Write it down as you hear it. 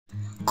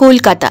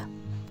কলকাতা।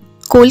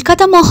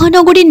 কলকাতা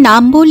মহানগরীর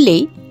নাম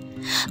বললেই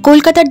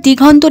কলকাতার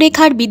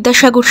দিগন্তরেখার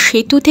বিদ্যাসাগর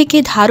সেতু থেকে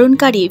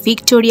ধারণকারী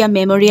ভিক্টোরিয়া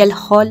মেমোরিয়াল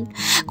হল,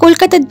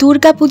 কলকাতার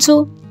দুর্গাপুজো,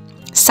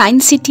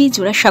 সায়েন্স সিটি,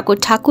 জোড়াসাঁকো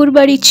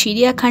ঠাকুরবাড়ি,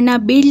 চিড়িয়াখানা,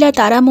 বিড়লা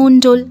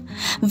তারামণ্ডল,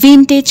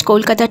 ভিনটেজ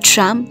কলকাতা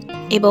ট্রাম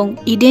এবং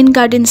ইডেন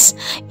গার্ডেন্স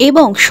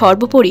এবং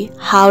সর্বোপরি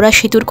হাওড়া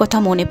সেতুর কথা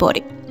মনে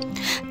পড়ে।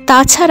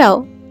 তাছাড়াও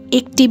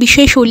একটি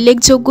বিশেষ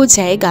উল্লেখযোগ্য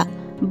জায়গা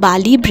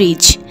বালি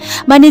ব্রিজ,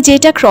 মানে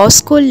যেটা ক্রস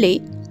করলেই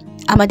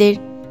আমাদের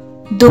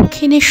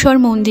দক্ষিণেশ্বর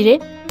মন্দিরে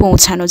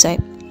পৌঁছানো যায়।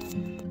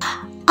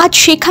 আজ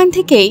সেখান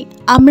থেকেই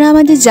আমরা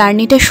আমাদের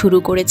জার্নিটা শুরু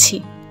করেছি।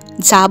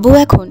 যাব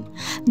এখন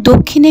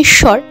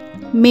দক্ষিণেশ্বর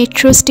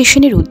মেট্রো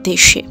স্টেশনের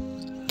উদ্দেশ্যে।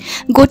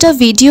 গোটা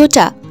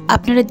ভিডিওটা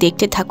আপনারা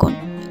দেখতে থাকুন,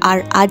 আর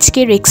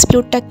আজকের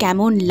এক্সপ্লোরটা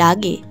কেমন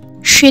লাগে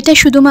সেটা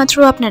শুধুমাত্র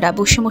আপনারা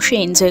বসে বসে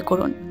এনজয়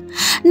করুন।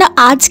 না,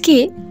 আজকে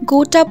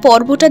গোটা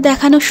পর্বটা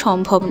দেখানো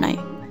সম্ভব নয়,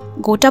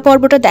 গোটা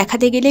পর্বটা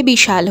দেখাতে গেলে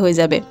বিশাল হয়ে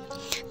যাবে,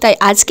 তাই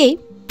আজকেই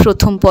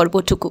প্রথম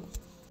পর্বটুকু।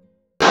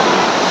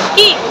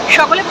 কি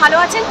সকলে ভালো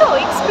আছেন তো?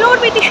 এক্সপ্লোর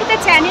বিদেশিতে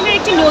চ্যানেলের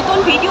একটি নতুন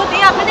ভিডিওতে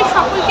আপনাদের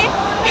সকলকে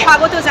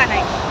স্বাগত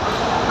জানাই।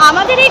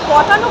 আমাদের এই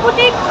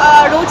গতানুগতিক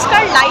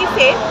রোজকার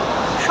লাইফে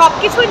সব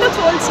কিছুই তো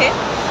চলছে,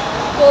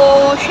 তো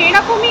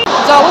সেরকমই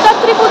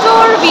জগদ্ধাত্রী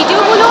পুজোর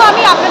ভিডিওগুলো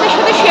আমি আপনাদের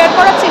সাথে শেয়ার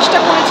করার চেষ্টা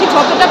করেছি,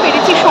 যতটা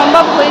পেরেছি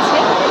সম্ভব হয়েছে।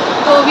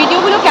 তো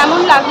ভিডিওগুলো কেমন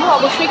লাগলো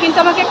অবশ্যই কিন্তু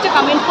আমাকে একটা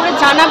কমেন্ট করে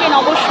জানাবেন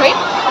অবশ্যই।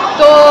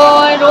 তো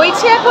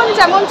রয়েছে এখন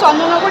যেমন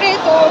চন্দননগরে,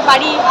 তো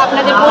বাড়ি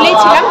আপনাদের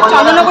বলেছিলাম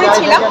চন্দননগরে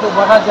ছিলাম,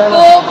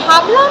 তো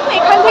ভাবলাম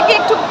এখান থেকে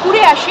একটু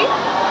ঘুরে আসি।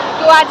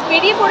 তো আজ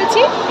বেরিয়ে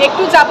পড়েছি,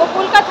 একটু যাব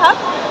কলকাতা।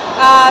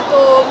 তো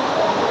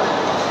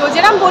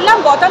যেরকম বললাম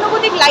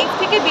গতানুগতিক লাইফ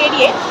থেকে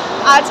বেরিয়ে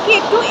আজকে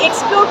একটু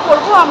এক্সপ্লোর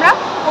করব আমরা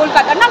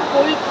কলকাতা। না,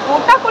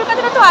 গোটা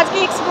কলকাতাটা তো আজকে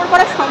এক্সপ্লোর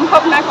করা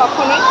সম্ভব না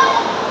কখনোই,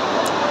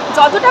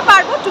 যতটা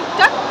পারবো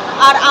টুকটাক।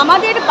 আর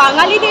আমাদের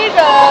বাঙালিদের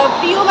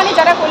প্রিয়, মানে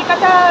যারা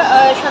কলকাতা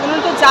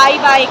সাধারণত যায়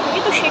বা এখানে,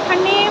 তো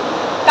সেখানে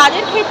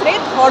তাদের ক্ষেত্রে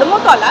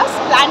ধর্মতলা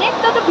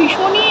এসপ্ল্যানেডটা তো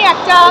ভীষণই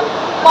একটা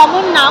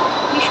কমন নাম,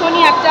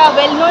 ভীষণই একটা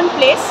ওয়েল নোন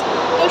প্লেস।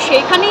 তো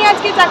সেইখানেই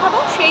আজকে দেখাবো,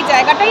 সেই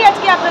জায়গাটাই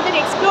আজকে আপনাদের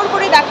এক্সপ্লোর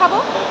করে দেখাবো।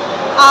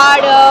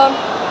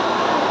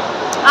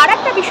 আর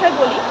একটা বিষয়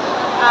বলি,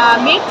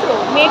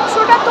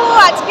 মেট্রোটা তো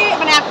আজকে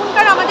মানে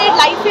এখনকার আমাদের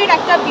লাইফের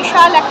একটা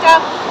বিশাল একটা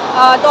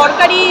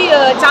দরকারি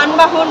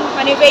যানবাহন,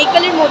 মানে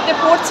ভেহিকেলের মধ্যে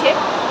পড়ছে।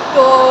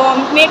 তো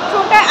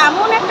মেট্রোটা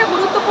এমন একটা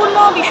গুরুত্বপূর্ণ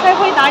বিষয়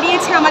হয়ে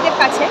দাঁড়িয়েছে আমাদের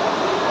কাছে।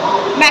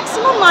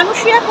 ম্যাক্সিমাম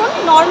মানুষই এখন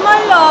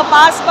নর্মাল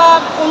বাস বা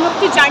অন্য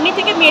একটি জার্নি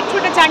থেকে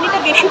মেট্রোটা জার্নিটা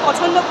বেশি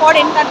পছন্দ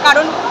করেন, তার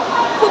কারণ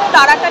খুব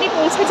তাড়াতাড়ি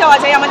পৌঁছে যাওয়া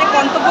যায় আমাদের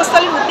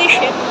গন্তব্যস্থলের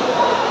উদ্দেশ্যে।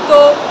 তো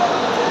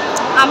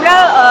আমরা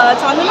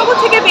চন্দননগর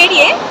থেকে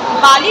বেরিয়ে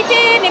বালিতে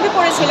নেমে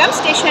পড়েছিলাম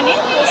স্টেশনে,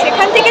 তো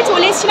সেখান থেকে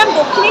চলে এসেছিলাম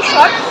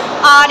দক্ষিণেশ্বর।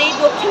 আর এই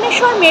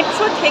দক্ষিণেশ্বর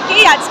মেট্রো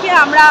থেকেই আজকে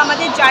আমরা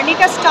আমাদের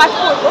জার্নিটা স্টার্ট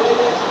করব।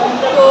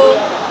 তো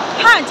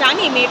হ্যাঁ,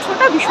 জানি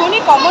মেট্রোটা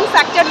ভীষণই কমন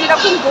ফ্যাক্টর,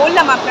 যেরকম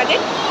বললাম আপনাদের,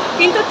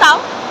 কিন্তু তাও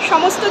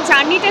সমস্ত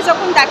জার্নিটা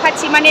যখন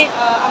দেখাচ্ছি, মানে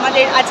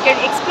আমাদের আজকের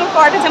এক্সপ্লোর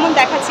করাটা যেমন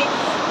দেখাচ্ছি,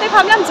 তাই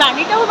ভাবলাম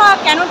জার্নিটাও বা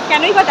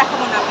কেনই বা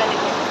দেখাবো না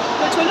আপনাদেরকে।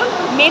 তো চলুন,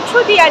 মেট্রো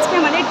দিয়ে আজকে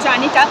আমাদের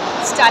জার্নিটা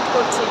স্টার্ট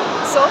করছি।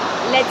 So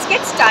let's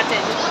get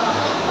started.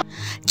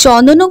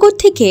 Chandannagar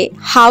থেকে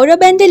হাওড়া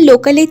ব্যান্ডের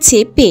লোকালে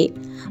চেপে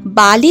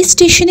বালি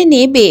স্টেশনে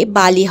নেবে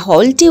বালি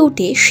হল্টে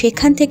উঠে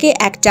সেখান থেকে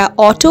একটা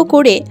অটো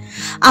করে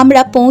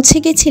আমরা পৌঁছে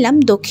গেছিলাম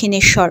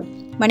দক্ষিণেশ্বর,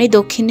 মানে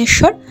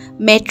দক্ষিণেশ্বর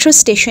মেট্রো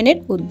স্টেশনের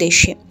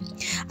উদ্দেশ্যে।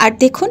 আর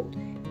দেখুন,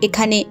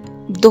 এখানে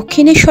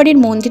দক্ষিণেশ্বরের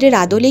মন্দিরের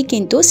আদলেই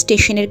কিন্তু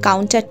স্টেশনের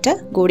কাউন্টারটা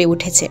গড়ে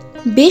উঠেছে।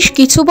 বেশ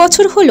কিছু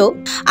বছর হলো,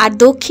 আর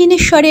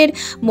দক্ষিণেশ্বরের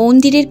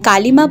মন্দিরের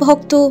কালিমা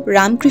ভক্ত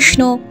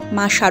রামকৃষ্ণ,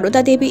 মা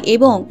সারদা দেবী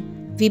এবং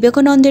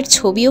বিবেকানন্দের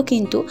ছবিও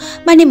কিন্তু,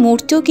 মানে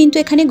মূর্তিও কিন্তু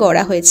এখানে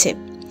গড়া হয়েছে।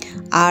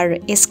 আর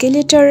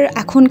এসকেলেটর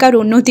এখনকার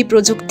উন্নত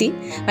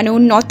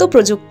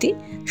প্রযুক্তি,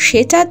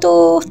 সেটা তো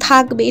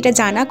থাকবে, এটা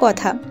জানা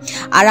কথা।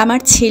 আর আমার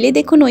ছেলে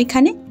দেখুন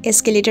ওইখানে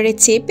এসকেলেটরে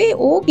চেপে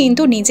ও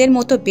কিন্তু নিজের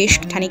মতো বেশ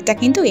খানিকটা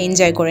কিন্তু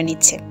এনজয় করে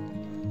নিচ্ছে।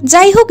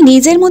 যাই হোক,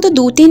 নিজের মতো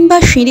 2-3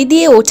 বার সিঁড়ি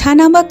দিয়ে ওঠা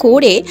নামা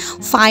করে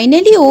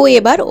ফাইনালি ও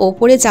এবার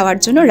ওপরে যাওয়ার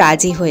জন্য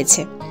রাজি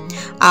হয়েছে।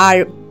 আর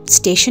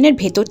স্টেশনের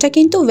ভেতরটা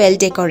কিন্তু ওয়েল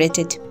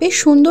ডেকোরেটেড, বেশ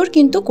সুন্দর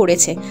কিন্তু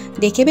করেছে,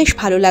 দেখে বেশ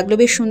ভালো লাগলো।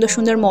 বেশ সুন্দর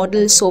সুন্দর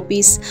মডেল,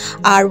 শোপিস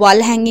আর ওয়াল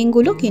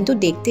হ্যাঙ্গিংগুলো কিন্তু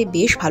দেখতে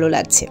বেশ ভালো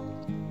লাগছে।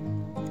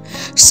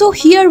 So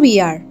here we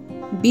are.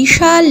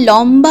 বিশাল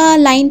লম্বা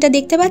লাইনটা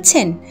দেখতে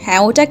পাচ্ছেন?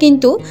 হ্যাঁ, ওটা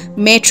কিন্তু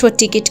মেট্রো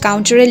টিকিট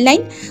কাউন্টারের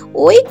লাইন।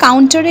 ওই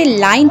কাউন্টারের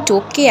লাইন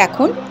টপকে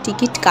এখন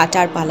টিকিট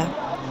কাটার পালা।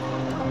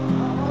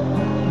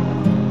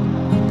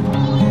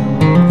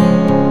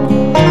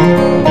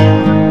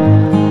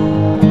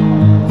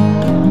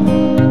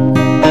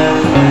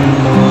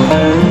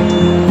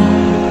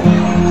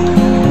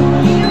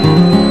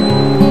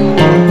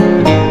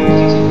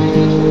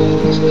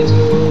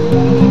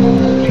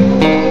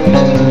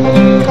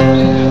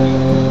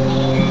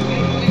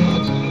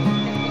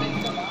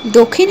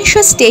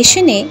 দক্ষিণেশ্বর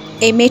স্টেশনে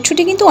এই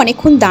মেট্রোটি কিন্তু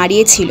অনেকক্ষণ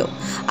দাঁড়িয়ে ছিল,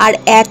 আর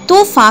এত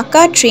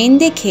ফাঁকা ট্রেন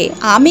দেখে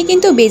আমি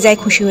কিন্তু বেজায়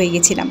খুশি হয়ে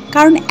গেছিলাম,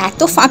 কারণ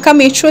এত ফাঁকা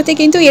মেট্রোতে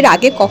কিন্তু এর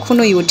আগে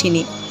কখনোই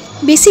উঠিনি।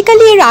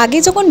 বেসিক্যালি এর আগে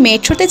যখন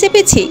মেট্রোতে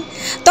চেপেছি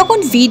তখন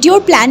ভিডিওর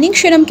প্ল্যানিং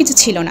সেরকম কিছু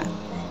ছিল না,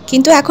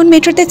 কিন্তু এখন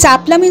মেট্রোতে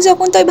চাপলামই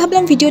যখন, তাই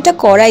ভাবলাম ভিডিওটা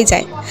করাই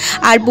যায়।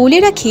 আর বলে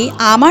রাখি,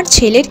 আমার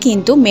ছেলের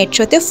কিন্তু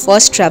মেট্রোতে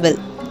ফার্স্ট ট্রাভেল,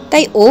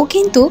 তাই ও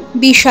কিন্তু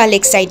বিশাল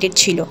এক্সাইটেড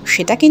ছিল।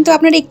 সেটা কিন্তু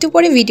আপনারা একটু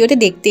পরে ভিডিওতে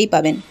দেখতেই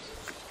পাবেন।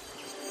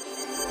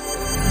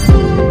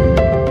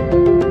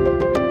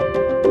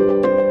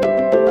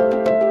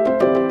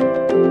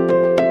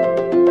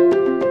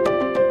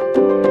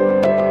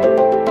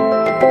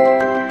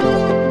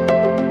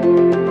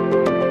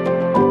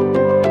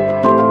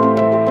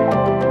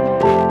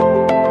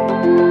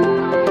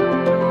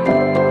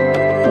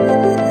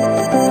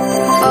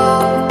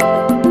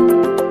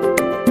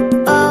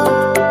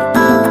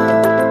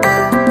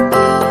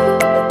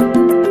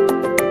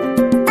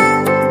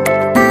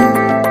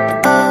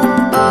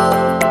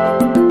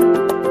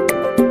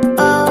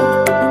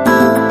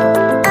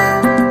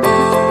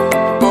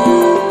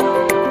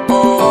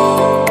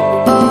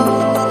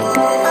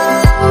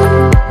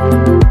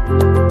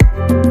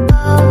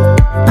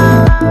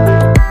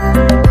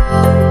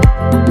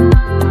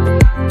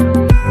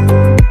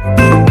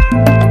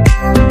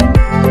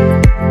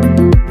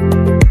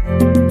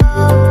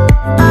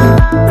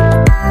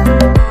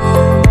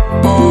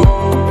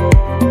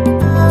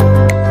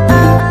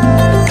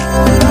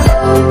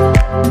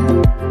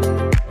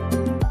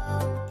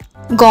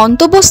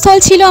 গন্তব্যস্থল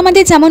ছিল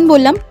আমাদের, যেমন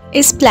বললাম,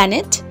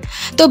 এসপ্ল্যানেড।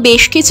 তো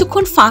বেশ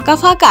কিছুক্ষণ ফাঁকা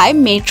ফাঁকায়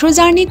মেট্রো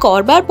জার্নি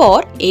করবার পর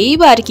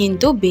এইবার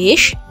কিন্তু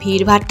বেশ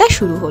ভিড়ভাড়টা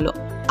শুরু হলো।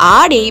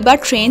 আর এইবার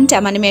ট্রেনটা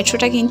মানে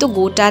মেট্রোটা কিন্তু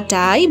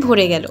গোটাটাই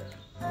ভরে গেল।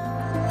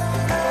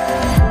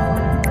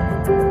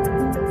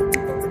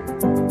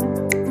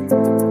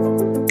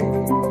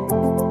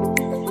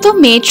 তো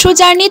মেট্রো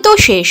জার্নি তো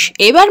শেষ,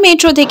 এবার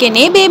মেট্রো থেকে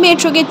নেবে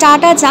মেট্রোকে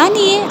টাটা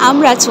জানিয়ে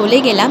আমরা চলে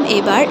গেলাম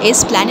এবার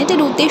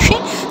এসপ্ল্যানেডের উদ্দেশ্যে।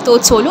 তো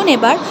চলুন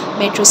এবার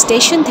মেট্রো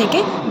স্টেশন থেকে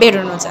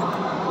বেরোনো যাক।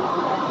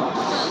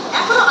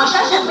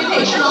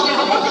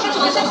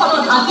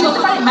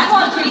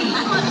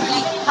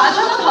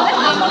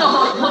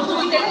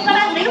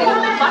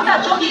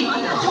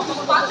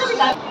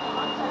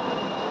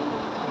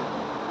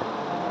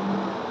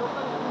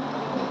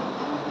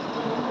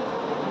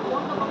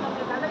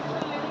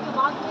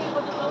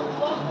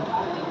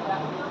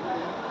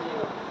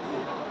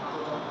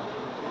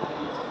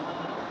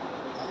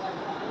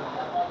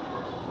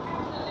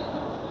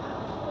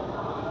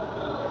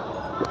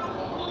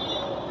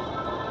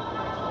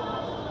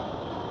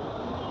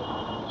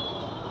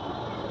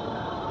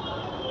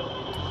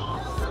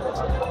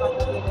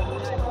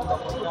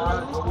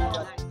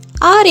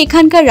 আর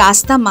এখানকার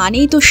রাস্তা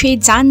মানেই তো সেই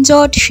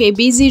যানজট, সে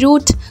বিজি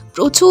রুট,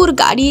 প্রচুর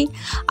গাড়ি।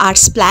 আর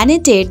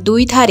এসপ্ল্যানেডের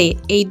দুই ধারে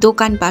এই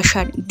দোকান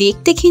পাশার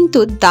দেখতে কিন্তু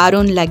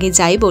দারুণ লাগে,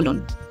 যাই বলুন।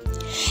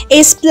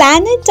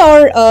 Esplanade or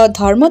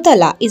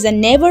Dharmatala is a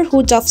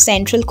neighborhood of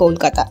central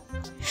Kolkata.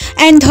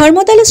 And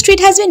Dharmatala street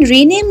has been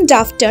renamed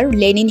after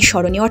Lenin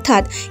সরণি,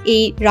 অর্থাৎ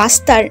এই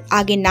রাস্তার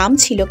আগে নাম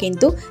ছিল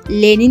কিন্তু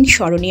লেনিন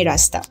সরণি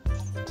রাস্তা।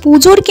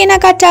 পুজোর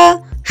কেনাকাটা,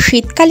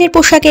 শীতকালের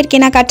পোশাকের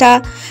কেনাকাটা,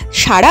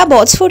 সারা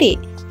বছরে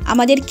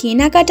আমাদের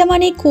কেনাকাটা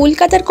মানে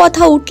কলকাতার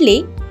কথা উঠলে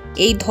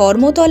এই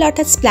ধর্মতলা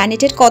অর্থাৎ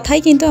এসপ্ল্যানেডের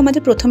কথাই কিন্তু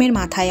আমাদের প্রথমের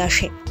মাথায়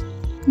আসে,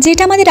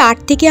 যেটা আমাদের 8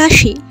 থেকে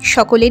 80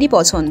 সকলেরই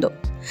পছন্দ।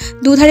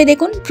 দুধারে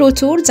দেখুন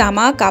প্রচুর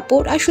জামা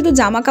কাপড়, আর শুধু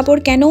জামা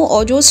কাপড় কেন,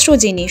 অজস্র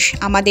জিনিস,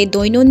 আমাদের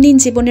দৈনন্দিন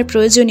জীবনের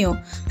প্রয়োজনীয়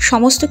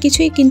সমস্ত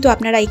কিছুই কিন্তু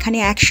আপনারা এখানে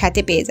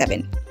একসাথে পেয়ে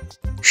যাবেন।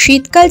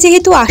 শীতকাল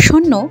যেহেতু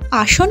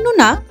আসন্ন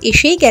না,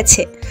 এসেই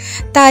গেছে,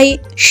 তাই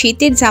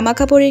শীতের জামা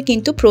কাপড়ের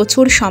কিন্তু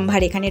প্রচুর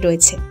সম্ভার এখানে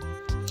রয়েছে।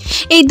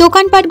 এই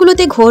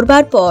দোকানপাটগুলোতে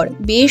ঘোরবার পর,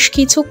 বেশ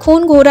কিছুক্ষণ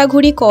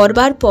ঘোরাঘুরি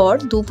করবার পর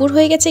দুপুর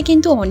হয়ে গেছে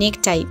কিন্তু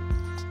অনেকটাই।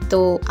 তো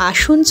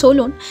আসুন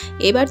চলুন,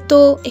 এবার তো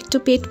একটু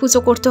পেট পুজো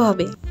করতে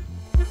হবে।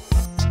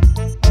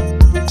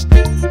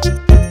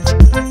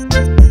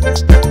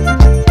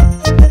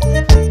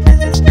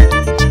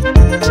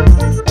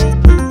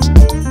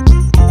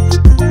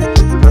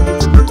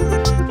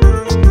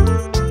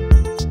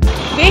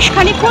 বেশ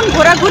খানিকক্ষণ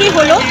ঘোরাঘুরি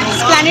হলো,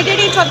 এসপ্ল্যানেডের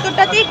এই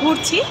চত্বরটাতেই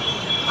ঘুরছি।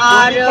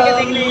 আর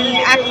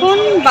এখন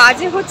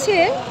বাজে হচ্ছে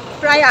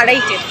প্রায়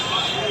 2:30।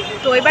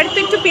 তো এবারে তো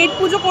একটু পেট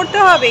পুজো করতে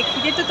হবে,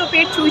 খিদেতে তো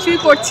পেট চুই চুই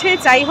করছে।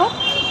 যাই হোক,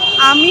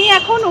 আমি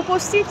এখন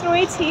উপস্থিত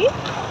রয়েছি,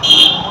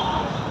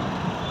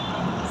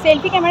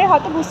 সেলফি ক্যামেরায়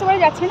হয়তো বুঝতে পারা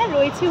যাচ্ছে না,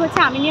 রয়েছি হচ্ছে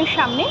আমিনিয়ার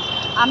সামনে।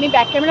 আমি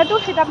ব্যাক ক্যামেরাতেও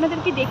সেটা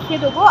আপনাদেরকে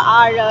দেখিয়ে দেবো।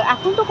 আর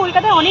এখন তো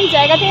কলকাতায় অনেক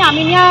জায়গাতে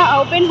আমিনিয়া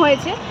ওপেন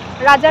হয়েছে,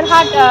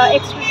 রাজারহাট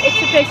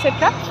এক্সেট্রা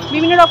এক্সেট্রা,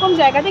 বিভিন্ন রকম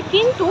জায়গাতে।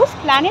 কিন্তু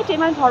এসপ্ল্যানেডে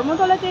মানে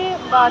ধর্মতলাতে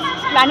বা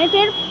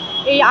এসপ্ল্যানেডের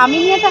এই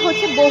আমিনিয়াটা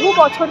হচ্ছে বহু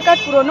বছরকার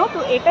পুরনো। তো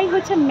এটাই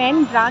হচ্ছে মেন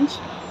ব্রাঞ্চ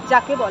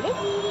যাকে বলে।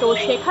 তো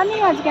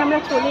সেখানেই আজকে আমরা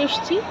চলে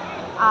এসেছি।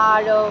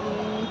 আর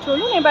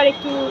চলুন এবার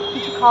একটু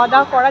কিছু খাওয়া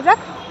দাওয়া করা যাক।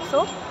 সো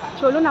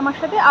চলুন আমার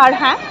সাথে। আর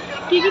হ্যাঁ,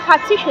 কী কী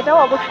খাচ্ছি সেটাও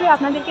অবশ্যই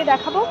আপনাদেরকে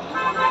দেখাবো।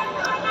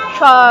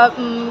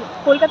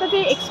 কলকাতাতে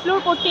এক্সপ্লোর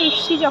করতে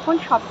এসেছি যখন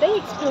সবটাই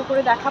এক্সপ্লোর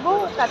করে দেখাবো,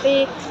 তাতে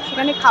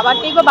সেখানে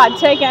খাবারটাই বা বাদ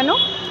যায় কেন।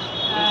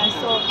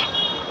 সো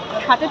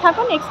সাথে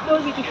থাকুন এক্সপ্লোর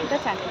উইথ ইশিতা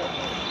চ্যানেলে।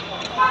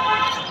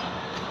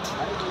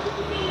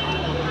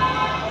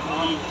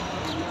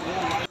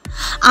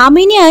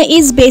 Aminia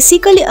is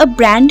basically a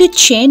branded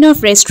chain of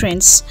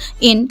restaurants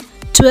in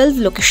 12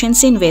 locations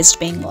in West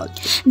Bengal,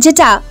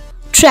 যেটা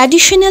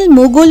ট্র্যাডিশনাল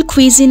মুঘল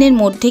কুইজিনের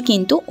মধ্যে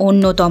কিন্তু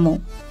অন্যতম।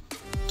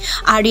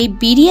 আর এই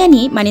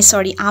বিরিয়ানি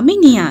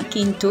আমিনিয়া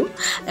কিন্তু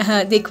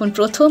দেখুন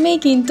প্রথমেই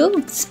কিন্তু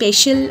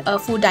স্পেশাল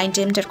ফুড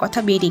আইটেমটার কথা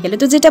বেরিয়ে গেল।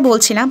 তো যেটা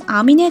বলছিলাম,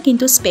 আমিনিয়া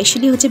কিন্তু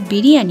স্পেশালি হচ্ছে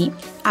বিরিয়ানি,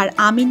 আর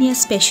আমিনিয়া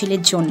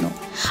স্পেশালের জন্য।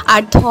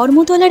 আর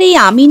ধর্মতলার এই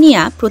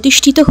আমিনিয়া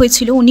প্রতিষ্ঠিত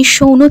হয়েছিল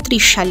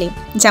 1929 সালে।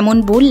 যেমন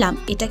বললাম,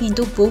 এটা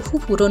কিন্তু বহু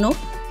পুরনো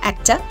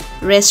একটা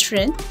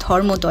রেস্টুরেন্ট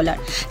ধর্মতলার।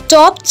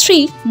 টপ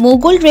 3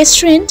 মোগল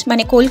রেস্টুরেন্ট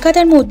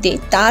কলকাতার মধ্যে,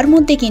 তার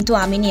মধ্যে কিন্তু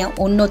আমিনিয়া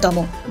অন্যতম,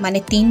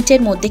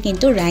 3টের মধ্যে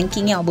কিন্তু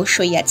র্যাঙ্কিংয়ে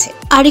অবশ্যই আছে।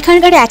 আর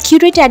এখানকার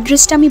অ্যাকিউরেট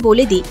অ্যাড্রেসটা আমি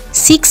বলে দিই,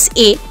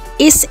 6A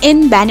SN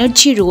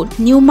Banerjee road,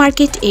 new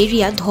market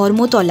area,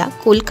 Dharmatala,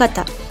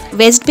 Kolkata,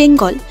 West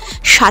Bengal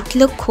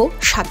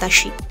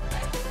 7,87,000।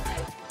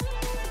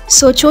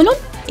 So চলুন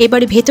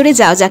এবারে ভেতরে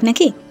যাওয়া যাক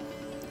নাকি।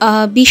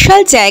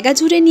 বিশাল জায়গা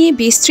জুড়ে নিয়ে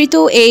বিস্তৃত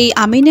এই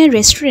আমিনিয়া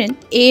রেস্টুরেন্ট,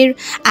 এর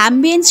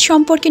অ্যাম্বিয়েন্স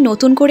সম্পর্কে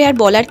নতুন করে আর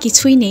বলার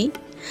কিছুই নেই।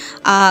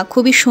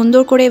 খুবই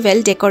সুন্দর করে ওয়েল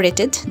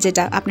ডেকোরেটেড,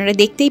 যেটা আপনারা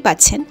দেখতেই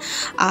পাচ্ছেন।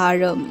 আর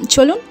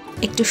চলুন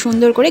একটু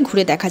সুন্দর করে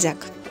ঘুরে দেখা যাক।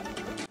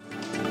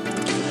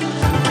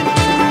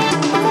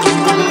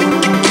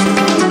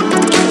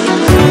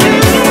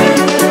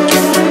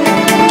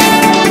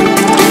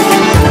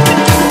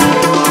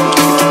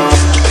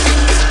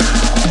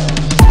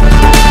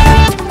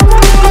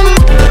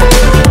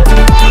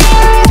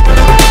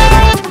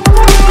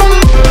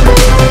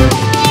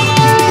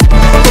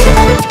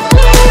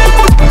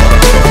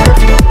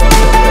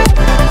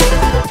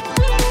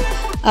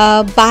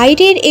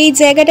 বাইরের এই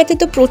জায়গাটাতে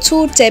তো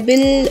প্রচুর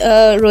টেবিল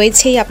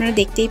রয়েছেই, আপনারা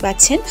দেখতেই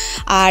পাচ্ছেন।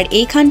 আর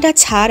এইখানটা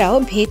ছাড়াও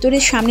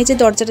ভেতরের সামনে যে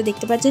দরজাটা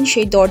দেখতে পাচ্ছেন,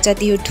 সেই দরজা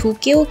দিয়ে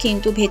ঢুকেও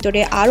কিন্তু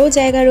ভেতরে আরও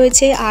জায়গা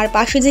রয়েছে। আর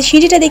পাশে যে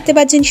সিঁড়িটা দেখতে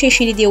পাচ্ছেন, সেই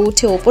সিঁড়ি দিয়ে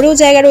উঠে ওপরেও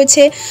জায়গা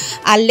রয়েছে।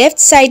 আর লেফট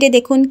সাইডে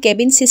দেখুন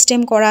কেবিন সিস্টেম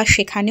করা,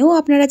 সেখানেও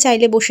আপনারা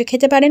চাইলে বসে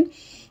খেতে পারেন।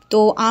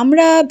 তো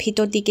আমরা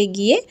ভিতর দিকে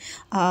গিয়ে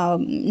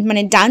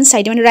ডান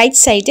সাইডে রাইট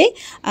সাইডে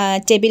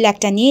টেবিল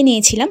একটা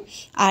নিয়েছিলাম।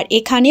 আর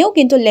এখানেও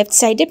কিন্তু লেফট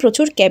সাইডে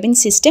প্রচুর কেবিন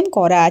সিস্টেম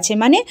করা আছে,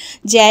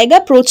 জায়গা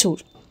প্রচুর।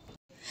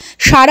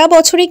 সারা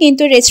বছরই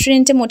কিন্তু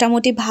রেস্টুরেন্টে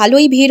মোটামুটি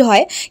ভালোই ভিড়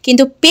হয়,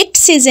 কিন্তু পিক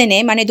সিজনে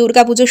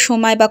দুর্গাপুজোর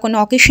সময় বা কোনো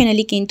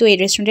অকেশনালি কিন্তু এই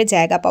রেস্টুরেন্টে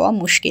জায়গা পাওয়া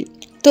মুশকিল।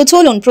 তো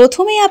চলুন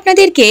প্রথমেই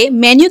আপনাদেরকে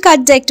মেনু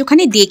কার্ডটা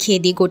একটুখানি দেখিয়ে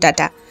দিই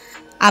গোটাটা।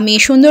 আমি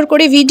সুন্দর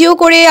করে ভিডিও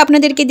করে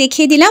আপনাদেরকে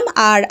দেখিয়ে দিলাম,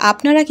 আর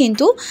আপনারা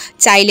কিন্তু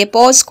চাইলে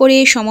পজ করে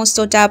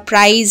সমস্তটা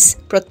প্রাইস,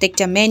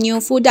 প্রত্যেকটা মেনু,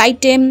 ফুড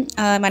আইটেম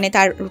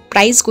তার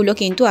প্রাইসগুলো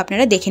কিন্তু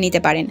আপনারা দেখে নিতে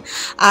পারেন।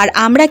 আর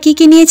আমরা কি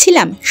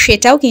নিয়েছিলাম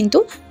সেটাও কিন্তু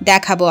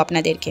দেখাবো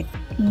আপনাদেরকে।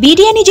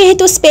 বিরিয়ানি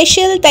যেহেতু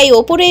স্পেশাল, তাই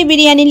ওপরে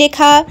বিরিয়ানি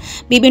লেখা।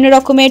 বিভিন্ন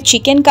রকমের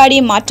চিকেন কারি,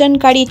 মাটন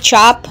কারি,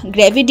 চাপ,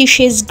 gravy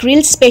dishes,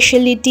 grill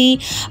speciality,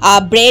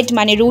 bread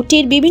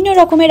রুটির বিভিন্ন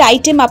রকমের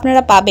আইটেম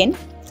আপনারা পাবেন।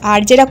 আর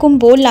যেরকম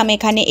বললাম,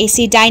 এখানে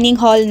AC dining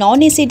hall, non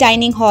AC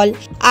dining hall,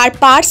 আর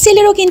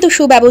পার্সেলেরও কিন্তু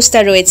সুব্যবস্থা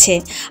রয়েছে।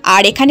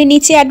 আর এখানে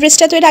নিচে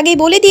অ্যাড্রেসটা তো এর আগেই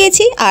বলে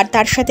দিয়েছি, আর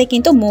তার সাথে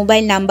কিন্তু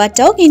মোবাইল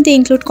নাম্বারটাও কিন্তু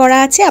ইনক্লুড করা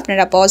আছে,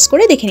 আপনারা পজ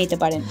করে দেখে নিতে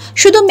পারেন।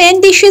 শুধু মেন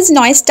ডিশেস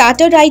নয়,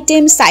 স্টার্টার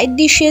আইটেম, সাইড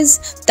ডিশেস,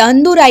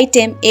 তন্দুর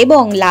আইটেম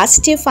এবং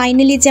লাস্টে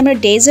ফাইনালি যে আমরা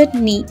ডেজার্ট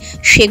নিই,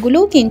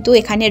 সেগুলোও কিন্তু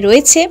এখানে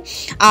রয়েছে।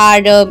 আর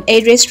এই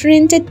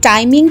রেস্টুরেন্টের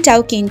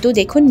টাইমিংটাও কিন্তু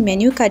দেখুন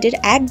মেনু কার্ডের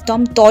একদম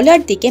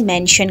তলার দিকে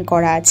মেনশন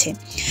করা আছে।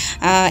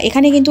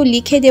 এখানে কিন্তু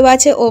লিখে দেওয়া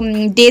আছে।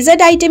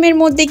 ডেজার্ট আইটেমের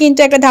মধ্যে কিন্তু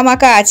একটা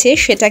ধামাকা আছে,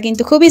 সেটা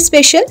কিন্তু খুবই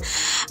স্পেশাল।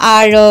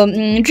 আর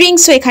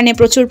ড্রিঙ্কসও এখানে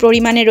প্রচুর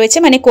পরিমাণে রয়েছে,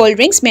 কোল্ড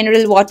ড্রিঙ্কস,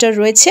 মিনারেল ওয়াটার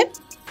রয়েছে।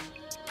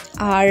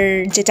 আর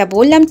যেটা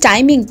বললাম,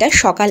 টাইমিংটা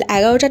সকাল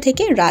 11টা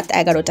থেকে রাত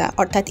 11টা,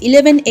 অর্থাৎ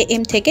 11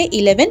 AM থেকে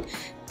 11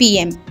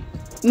 PM।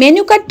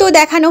 মেনু কার্ড তো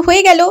দেখানো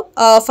হয়ে গেল।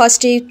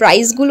 ফার্স্টে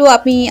প্রাইসগুলো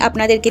আমি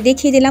আপনাদেরকে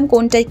দেখিয়ে দিলাম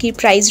কোনটায় কী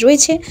প্রাইস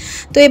রয়েছে।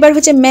 তো এবার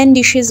হচ্ছে মেন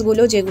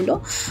ডিশেসগুলো, যেগুলো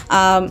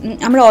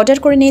আমরা অর্ডার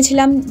করে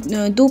নিয়েছিলাম।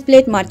 2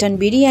 প্লেট মাটন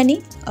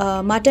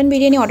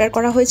বিরিয়ানি অর্ডার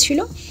করা হয়েছিল।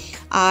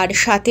 আর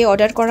সাথে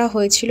অর্ডার করা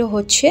হয়েছিল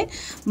হচ্ছে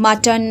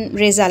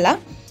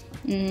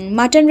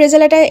মাটন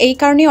রেজালাটা এই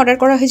কারণেই অর্ডার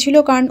করা হয়েছিল,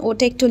 কারণ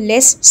ওটা একটু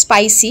লেস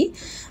স্পাইসি,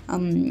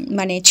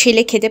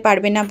 ছেলে খেতে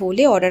পারবে না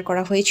বলে অর্ডার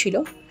করা হয়েছিল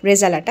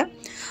রেজালাটা।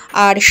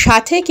 আর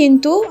সাথে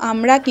কিন্তু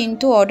আমরা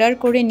কিন্তু অর্ডার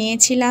করে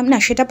নিয়েছিলাম, না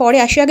সেটা পরে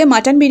আসি, আগে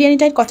মাটন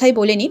বিরিয়ানিটার কথাই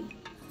বলে নিই।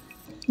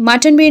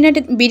 মাটন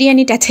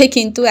বিরিয়ানিটাতে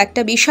কিন্তু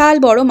একটা বিশাল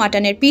বড়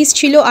মাটনের পিস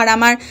ছিল, আর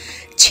আমার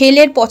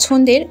ছেলের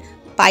পছন্দের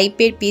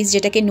পাইপের পিস,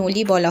 যেটাকে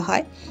নলি বলা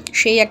হয়,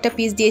 সেই একটা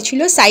পিস দিয়েছিল।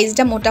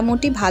 সাইজটা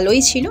মোটামুটি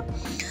ভালোই ছিল।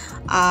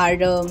 আর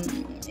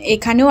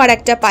এখানেও আর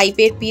একটা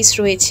পাইপের পিস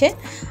রয়েছে,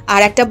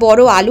 আর একটা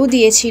বড় আলু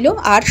দিয়েছিল।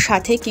 আর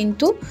সাথে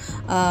কিন্তু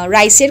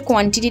রাইসের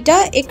কোয়ান্টিটিটা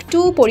একটু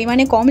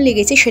পরিমাণে কম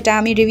লেগেছে, সেটা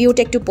আমি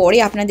রিভিউটা একটু পরে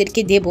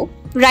আপনাদেরকে দেব।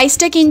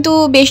 রাইসটা কিন্তু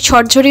বেশ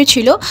ঝরঝরে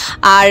ছিল।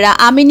 আর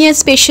আমিনিয়া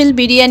স্পেশাল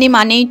বিরিয়ানি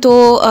মানেই তো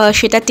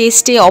সেটা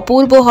টেস্টে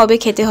অপূর্ব হবে,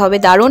 খেতে হবে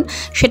দারুণ,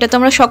 সেটা তো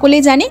আমরা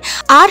সকলেই জানি।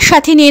 আর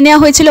সাথে নিয়ে নেওয়া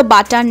হয়েছিল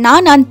বাটার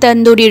নান আর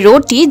তন্দুরি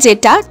রুটি,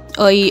 যেটা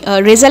ওই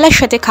রেজালার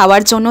সাথে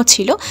খাওয়ার জন্য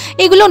ছিল।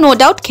 এগুলো নো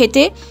ডাউট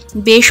খেতে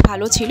বেশ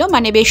ভালো ছিল,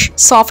 মানে বেশ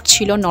সফট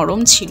ছিল,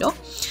 নরম ছিল।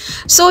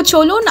 সো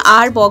চলুন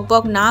আর বক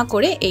বক না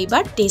করে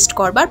এইবার টেস্ট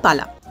করবার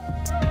পালা।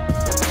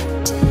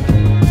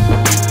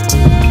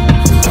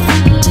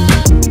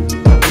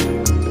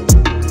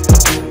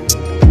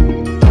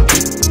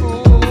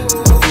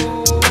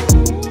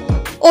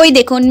 ওই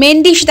দেখুন, মেন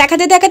ডিশ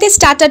দেখাতে দেখাতে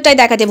স্টার্টারটাই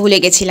দেখাতে ভুলে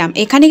গেছিলাম।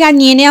 এখানে আর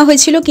নিয়ে নেওয়া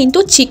হয়েছিল কিন্তু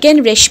চিকেন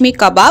রেশমি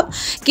কাবাব,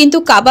 কিন্তু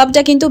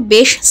কাবাবটা কিন্তু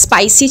বেশ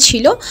স্পাইসি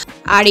ছিল।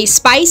 আর এই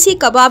স্পাইসি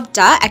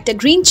কাবাবটা একটা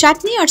গ্রিন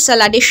চাটনি আর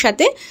স্যালাডের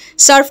সাথে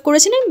সার্ভ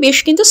করেছিলেন, বেশ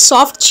কিন্তু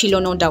সফট ছিল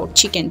নো ডাউট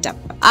চিকেনটা।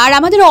 আর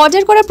আমাদের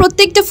অর্ডার করা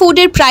প্রত্যেকটা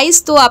ফুডের প্রাইস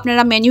তো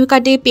আপনারা মেনু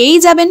কার্ডে পেয়েই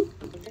যাবেন।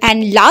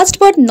 And last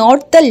but not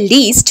the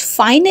list,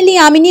 finally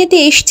আমিনিয়াতে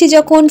এসছি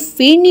যখন,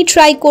 ফিরনি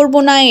ট্রাই করব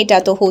না এটা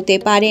তো হতে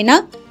পারে না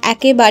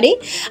একেবারে।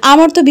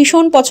 আমার তো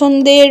ভীষণ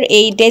পছন্দের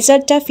এই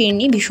ডেজার্টটা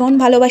ফিরনি, ভীষণ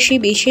ভালোবাসি,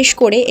 বিশেষ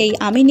করে এই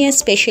আমিনিয়া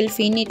স্পেশাল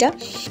ফিরনিটা।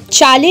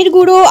 চালের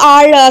গুঁড়ো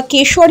আর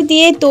কেশর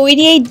দিয়ে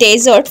তৈরি এই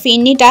ডেজার্ট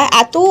ফিরনিটা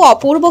এত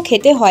অপূর্ব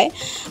খেতে হয়,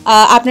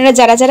 আপনারা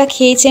যারা যারা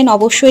খেয়েছেন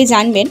অবশ্যই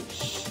জানবেন।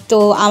 তো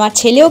আমার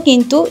ছেলেও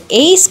কিন্তু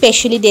এই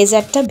স্পেশালি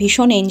ডেজার্টটা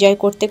ভীষণ এনজয়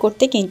করতে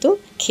করতে কিন্তু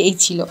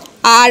খেয়েছিল।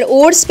 আর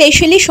ওর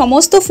স্পেশালি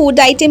সমস্ত ফুড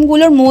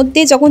আইটেমগুলোর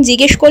মধ্যে যখন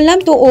জিজ্ঞেস করলাম,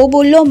 তো ও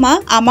বলল, মা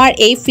আমার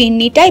এই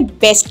ফিরনিটাই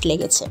বেস্ট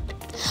লেগেছে।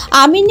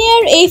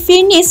 আমিনিয়ার এই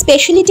ফিরনির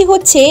স্পেশালিটি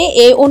হচ্ছে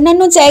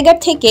অন্যান্য জায়গার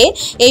থেকে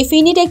এই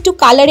ফিরনিটা একটু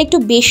কালার একটু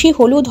বেশি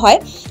হলুদ হয়,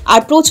 আর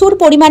প্রচুর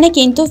পরিমাণে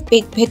কিন্তু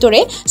ভেতরে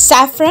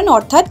স্যাফরান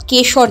অর্থাৎ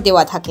কেশর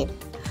দেওয়া থাকে।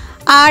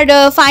 আর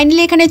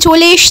ফাইনালি এখানে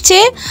চলে এসছে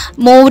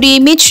মৌরি,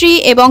 মিছরি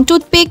এবং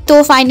টুথপিক। তো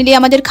ফাইনালি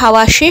আমাদের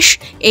খাওয়া শেষ,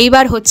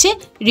 এইবার হচ্ছে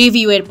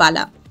রিভিউয়ের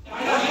পালা।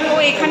 তো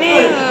এখানে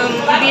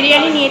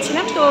বিরিয়ানি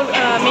নিয়েছিলাম, তো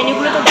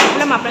মেনুগুলো তো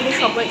দেখলাম আপনাদের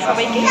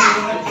সবাইকে।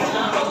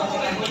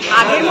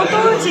 আগের মতো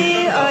যে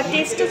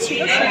টেস্টটা ছিল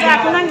সেটা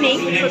এখন আর নেই,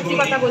 সত্যি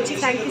কথা বলছি,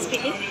 ফ্র্যাঙ্কলি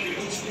স্পিকিং,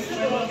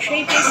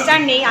 সেই টেস্টটা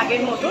নেই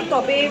আগের মতো।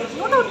 তবে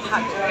মোটামুটি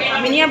ভালো।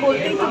 আমিনিয়া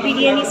বলতেই তো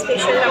বিরিয়ানি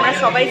স্পেশাল, আমরা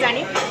সবাই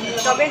জানি।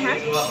 তবে হ্যাঁ,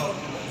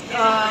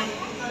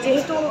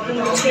 যেহেতু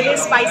ছেলে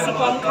স্পাইসি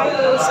কম খায়,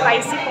 তো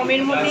স্পাইসি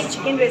কমের মধ্যেই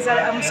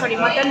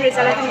মাটন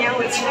রেজালাটা নেওয়া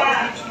হয়েছিল।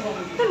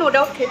 তো নো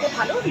ডাউট খেতে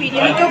ভালো,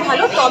 বিরিয়ানিটাও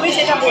ভালো। তবে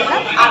যেটা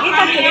বললাম,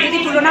 আগেকার থেকে যদি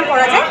তুলনা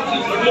করা যায়,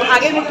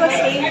 আগের মতো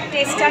সেই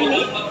টেস্টটা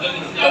নেই।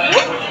 তবু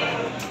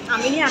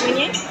আমিনিয়া।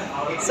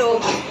 সো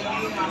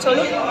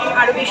চলো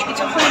আরও বেশ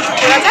কিছুক্ষণ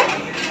করা যায়।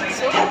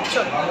 সো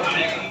চলো।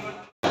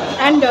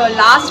 And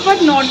last but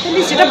not the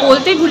list, যেটা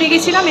বলতেই ভুলে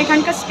গেছিলাম,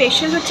 এখানকার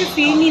স্পেশাল হচ্ছে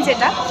ফিরনি,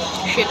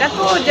 সেটা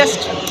তো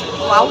জাস্ট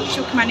ওয়াও,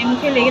 মানে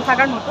মুখে লেগে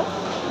থাকার মতো।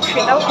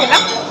 সেটাও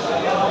খেলাম।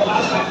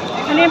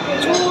 এখানে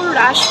প্রচুর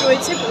রাশ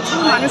রয়েছে, প্রচুর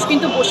মানুষ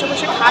কিন্তু বসে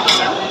বসে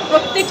খাচ্ছেন।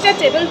 প্রত্যেকটা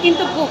টেবিল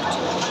কিন্তু বুকড,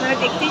 আপনারা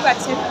দেখতেই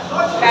পাচ্ছেন।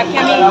 ব্যাকে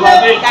আমি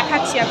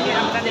দেখাচ্ছি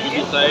আপনাদেরকে।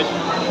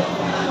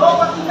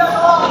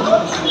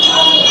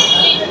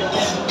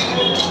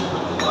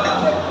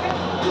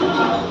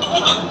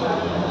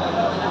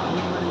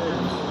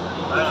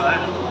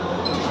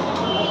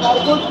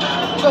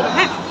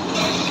 হ্যাঁ,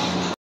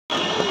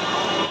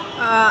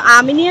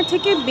 আমিনিয়া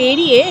থেকে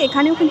বেরিয়ে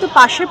এখানেও কিন্তু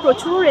পাশে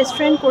প্রচুর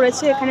রেস্টুরেন্ট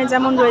করেছে। এখানে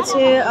যেমন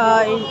রয়েছে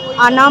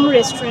আনাম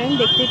রেস্টুরেন্ট,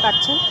 দেখতেই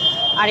পাচ্ছেন।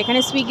 আর এখানে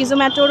সুইগি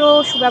জোম্যাটোরও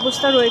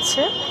সুব্যবস্থা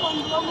রয়েছে।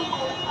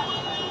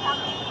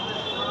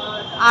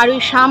 আর ওই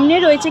সামনে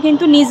রয়েছে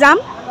কিন্তু নিজাম।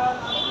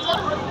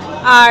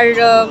 আর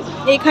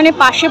এখানে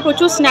পাশে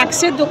প্রচুর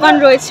স্ন্যাক্সের দোকান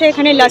রয়েছে,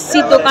 এখানে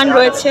লস্যির দোকান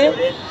রয়েছে,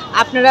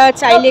 আপনারা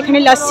চাইলে এখানে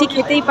লস্যি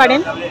খেতেই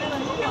পারেন।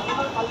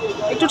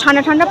 একটু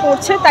ঠান্ডা ঠান্ডা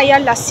পড়ছে তাই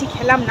আর লস্যি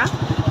খেলাম না।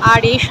 আর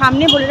এই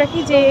সামনে বলে রাখি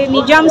যে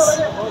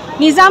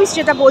নিজামস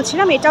যেটা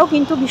বলছিলাম, এটাও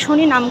কিন্তু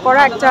ভীষণই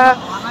নামকরা একটা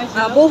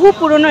বহু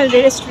পুরনো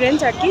রেস্টুরেন্ট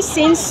আর কি,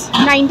 সিন্স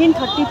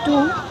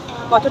 1932।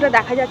 কতটা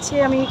দেখা যাচ্ছে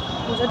আমি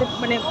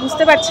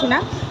বুঝতে পারছি না।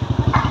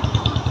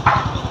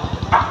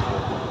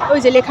 ওই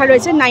যে লেখা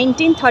রয়েছে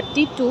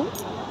 1932,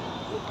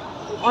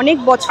 অনেক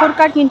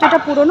বছরকার কিন্তু এটা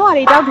পুরনো। আর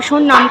এটাও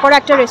ভীষণ নামকরা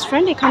একটা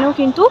রেস্টুরেন্ট। এখানেও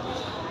কিন্তু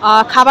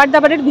খাবার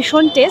দাবারের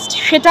ভীষণ টেস্ট।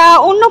 সেটা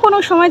অন্য কোনো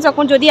সময়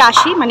যখন যদি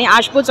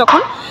আসবো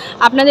যখন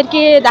আপনাদেরকে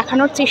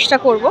দেখানোর চেষ্টা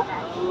করব।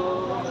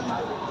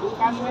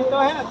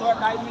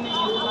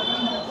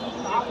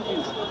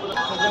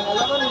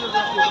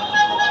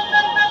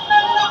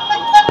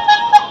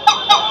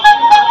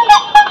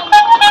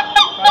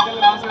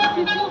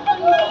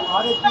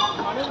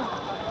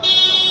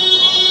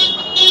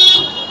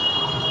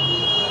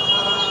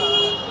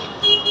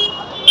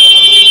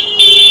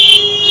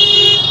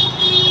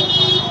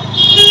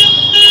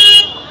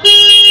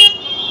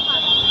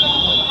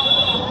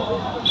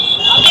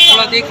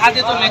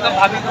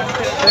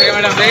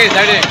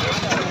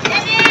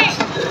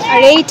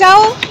 আর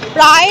এইটাও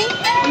প্রায়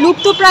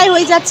লুপ্তপ্রায়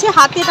হয়ে যাচ্ছে,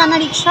 হাতে টানা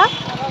রিক্সা।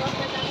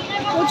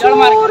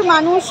 প্রচুর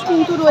মানুষ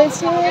কিন্তু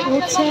রয়েছে,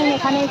 ঘুরছেন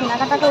এখানে,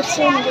 কেনাকাটা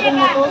করছে নিজেদের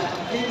মতো।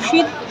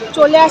 শীত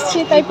চলে আসছে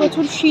তাই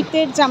প্রচুর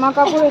শীতের জামা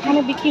কাপড় এখানে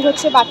বিক্রি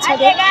হচ্ছে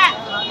বাচ্চাদের,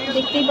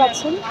 দেখতেই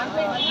পাচ্ছেন।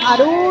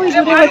 আরও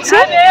দূরে হচ্ছে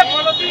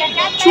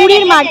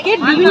চুড়ির মার্কেট,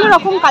 বিভিন্ন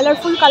রকম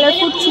কালারফুল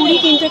চুড়ি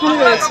কিন্তু এখানে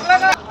রয়েছে।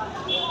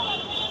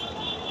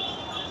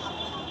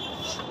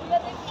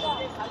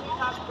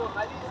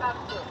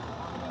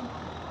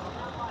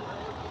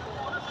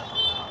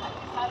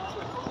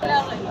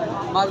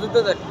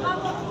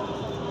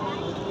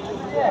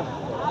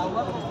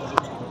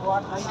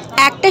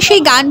 একটা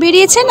সেই গান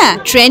বেরিয়েছে না,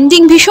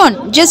 ট্রেন্ডিং ভীষণ,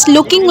 জাস্ট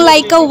লুকিং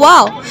লাইক আ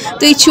ওয়াও।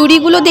 তো এই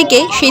চুড়িগুলো দেখে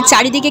সেই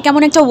চারিদিকে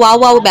কেমন একটা ওয়াও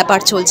ওয়াও ব্যাপার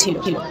চলছিল।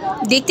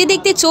 দেখতে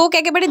দেখতে চোখ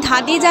একেবারে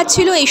ধাঁধিয়ে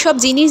যাচ্ছিল। এইসব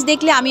জিনিস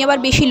দেখলে আমি আবার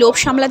বেশি লোভ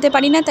সামলাতে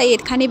পারি না, তাই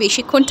এখানে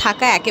বেশিক্ষণ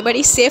থাকা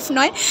একেবারেই সেফ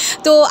নয়।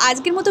 তো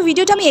আজকের মতো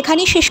ভিডিওটা আমি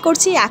এখানেই শেষ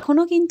করছি।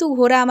 এখনও কিন্তু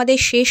ঘোরা আমাদের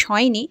শেষ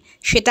হয়নি,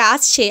 সেটা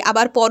আসছে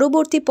আবার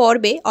পরবর্তী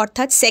পর্বে,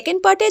 অর্থাৎ সেকেন্ড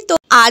পার্টে। তো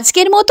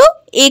আজকের মতো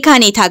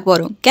এখানেই থাক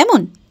বরং,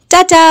 কেমন?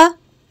 টাটা।